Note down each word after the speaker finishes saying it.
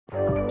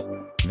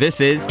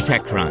This is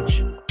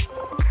TechCrunch.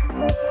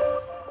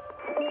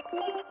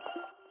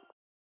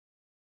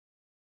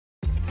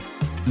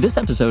 This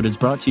episode is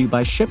brought to you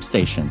by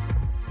ShipStation.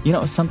 You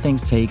know, some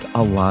things take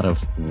a lot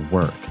of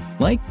work,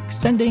 like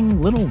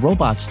sending little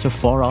robots to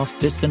far-off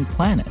distant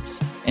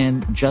planets.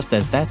 And just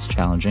as that's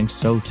challenging,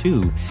 so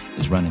too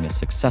is running a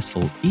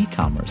successful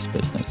e-commerce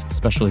business,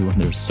 especially when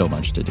there's so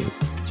much to do.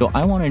 So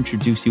I want to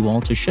introduce you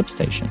all to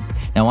ShipStation.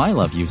 Now, I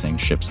love using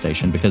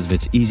ShipStation because of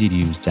its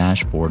easy-to-use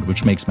dashboard,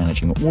 which makes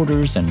managing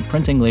orders and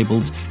printing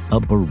labels a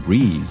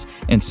breeze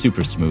and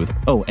super smooth.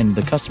 Oh, and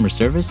the customer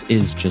service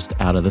is just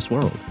out of this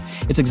world.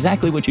 It's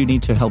exactly what you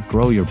need to help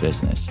grow your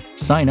business.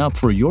 Sign up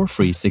for your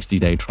free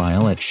 60-day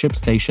trial at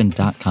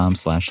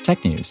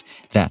shipstation.com/technews.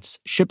 That's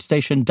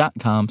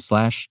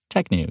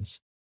shipstation.com/technews.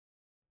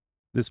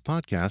 This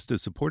podcast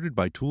is supported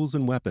by Tools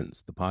and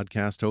Weapons, the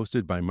podcast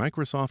hosted by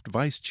Microsoft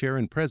Vice Chair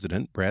and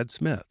President Brad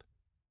Smith.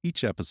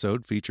 Each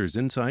episode features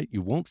insight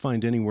you won't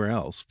find anywhere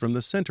else from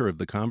the center of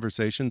the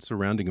conversation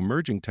surrounding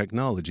emerging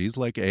technologies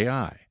like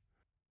AI.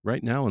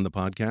 Right now in the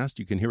podcast,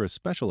 you can hear a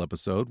special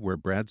episode where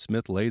Brad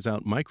Smith lays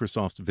out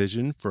Microsoft's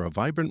vision for a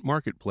vibrant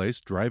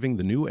marketplace driving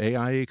the new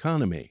AI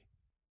economy.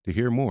 To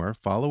hear more,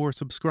 follow or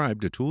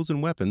subscribe to Tools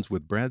and Weapons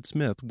with Brad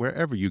Smith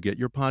wherever you get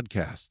your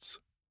podcasts.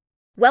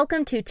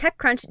 Welcome to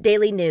TechCrunch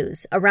Daily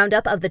News, a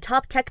roundup of the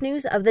top tech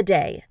news of the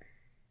day.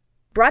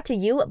 Brought to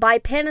you by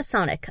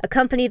Panasonic, a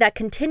company that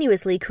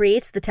continuously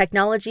creates the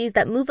technologies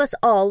that move us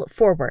all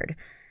forward.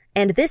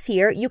 And this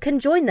year, you can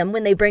join them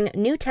when they bring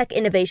new tech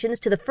innovations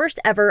to the first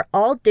ever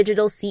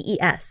all-digital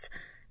CES.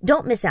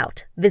 Don't miss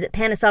out. Visit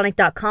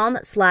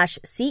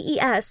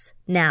panasonic.com/CES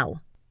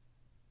now.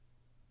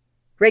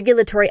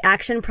 Regulatory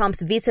action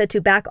prompts Visa to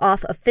back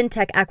off a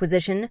fintech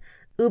acquisition,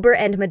 Uber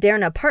and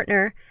Moderna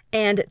partner,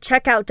 and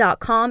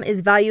Checkout.com is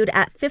valued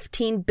at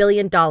 $15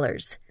 billion.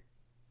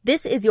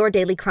 This is your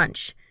Daily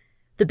Crunch.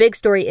 The big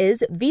story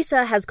is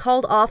Visa has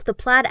called off the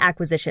Plaid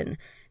acquisition.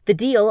 The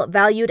deal,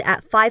 valued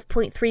at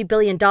 $5.3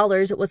 billion,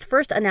 was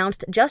first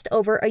announced just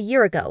over a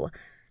year ago.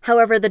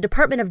 However, the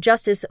Department of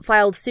Justice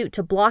filed suit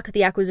to block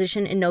the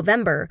acquisition in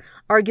November,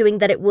 arguing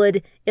that it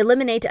would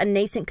eliminate a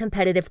nascent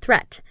competitive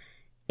threat.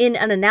 In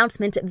an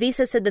announcement,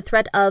 Visa said the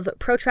threat of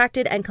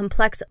protracted and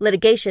complex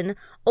litigation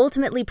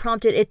ultimately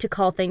prompted it to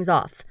call things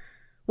off.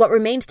 What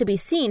remains to be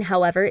seen,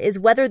 however, is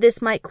whether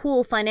this might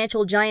cool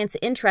financial giants'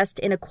 interest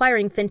in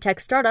acquiring fintech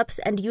startups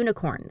and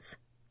unicorns.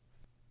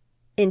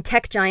 In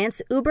tech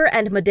giants, Uber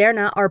and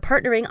Moderna are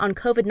partnering on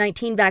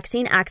COVID-19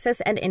 vaccine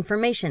access and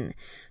information.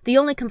 The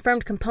only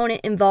confirmed component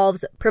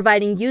involves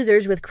providing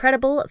users with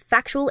credible,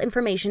 factual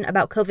information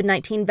about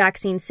COVID-19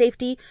 vaccine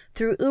safety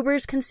through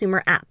Uber's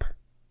consumer app.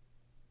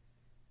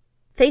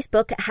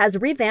 Facebook has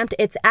revamped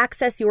its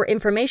Access Your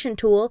Information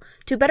tool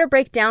to better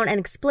break down and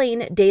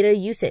explain data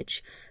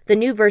usage. The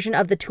new version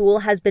of the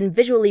tool has been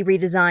visually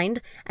redesigned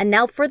and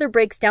now further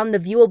breaks down the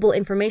viewable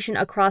information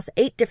across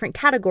 8 different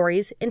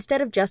categories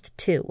instead of just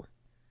 2.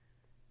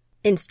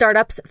 In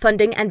startups,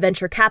 funding, and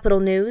venture capital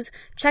news,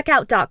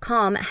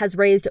 Checkout.com has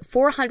raised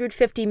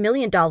 $450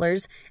 million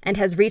and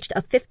has reached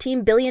a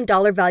 $15 billion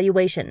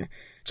valuation.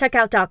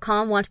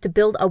 Checkout.com wants to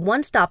build a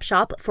one-stop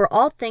shop for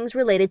all things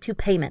related to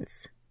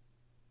payments.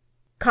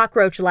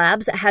 Cockroach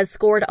Labs has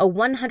scored a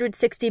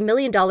 $160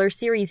 million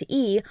Series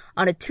E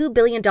on a $2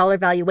 billion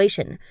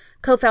valuation.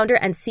 Co-founder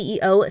and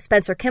CEO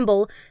Spencer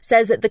Kimball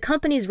says the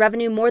company's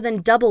revenue more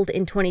than doubled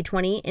in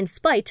 2020 in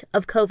spite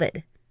of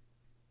COVID.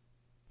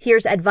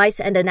 Here's advice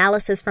and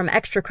analysis from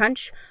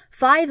ExtraCrunch.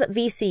 5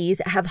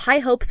 VCs have high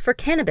hopes for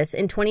cannabis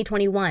in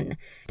 2021.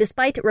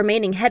 Despite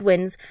remaining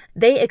headwinds,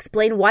 they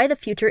explain why the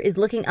future is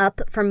looking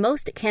up for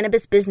most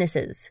cannabis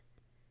businesses.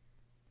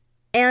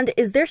 And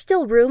is there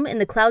still room in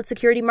the cloud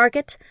security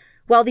market?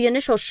 While the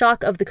initial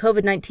shock of the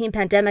COVID-19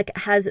 pandemic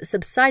has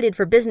subsided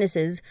for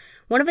businesses,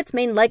 one of its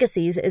main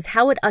legacies is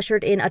how it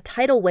ushered in a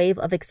tidal wave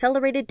of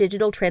accelerated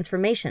digital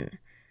transformation.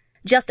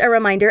 Just a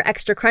reminder,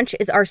 ExtraCrunch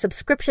is our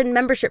subscription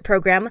membership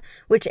program,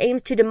 which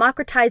aims to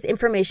democratize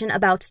information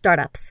about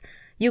startups.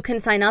 You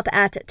can sign up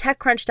at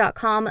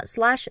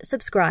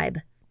techcrunch.com/subscribe.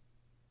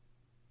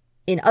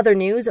 In other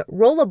news,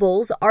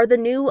 rollables are the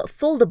new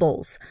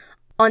foldables.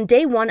 On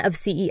day one of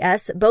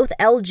CES, both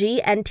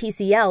LG and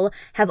TCL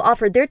have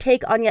offered their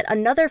take on yet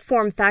another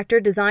form factor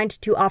designed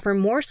to offer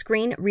more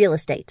screen real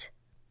estate.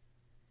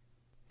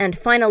 And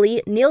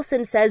finally,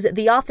 Nielsen says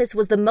The Office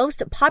was the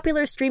most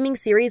popular streaming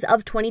series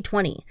of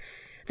 2020.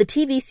 The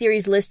TV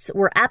series lists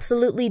were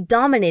absolutely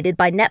dominated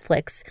by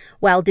Netflix,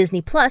 while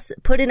Disney Plus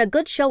put in a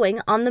good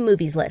showing on the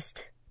movies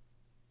list.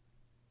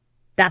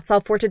 That's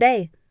all for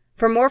today.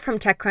 For more from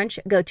TechCrunch,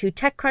 go to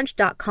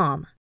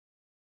techcrunch.com.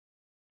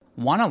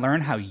 Want to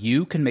learn how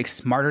you can make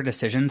smarter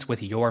decisions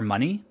with your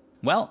money?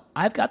 Well,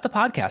 I've got the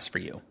podcast for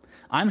you.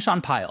 I'm Sean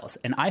Piles,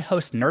 and I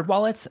host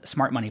NerdWallet's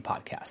Smart Money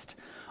Podcast.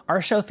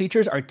 Our show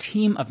features our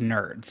team of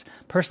nerds,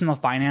 personal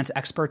finance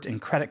experts in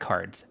credit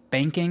cards,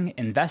 banking,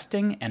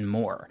 investing, and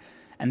more.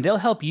 And they'll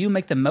help you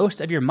make the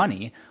most of your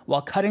money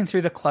while cutting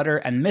through the clutter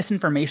and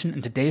misinformation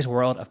in today's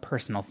world of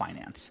personal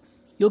finance.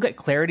 You'll get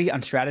clarity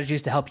on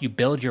strategies to help you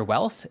build your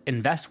wealth,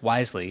 invest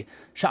wisely,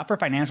 shop for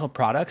financial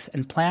products,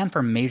 and plan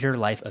for major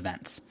life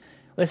events.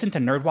 Listen to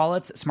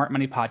NerdWallet's Smart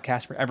Money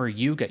Podcast wherever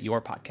you get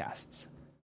your podcasts.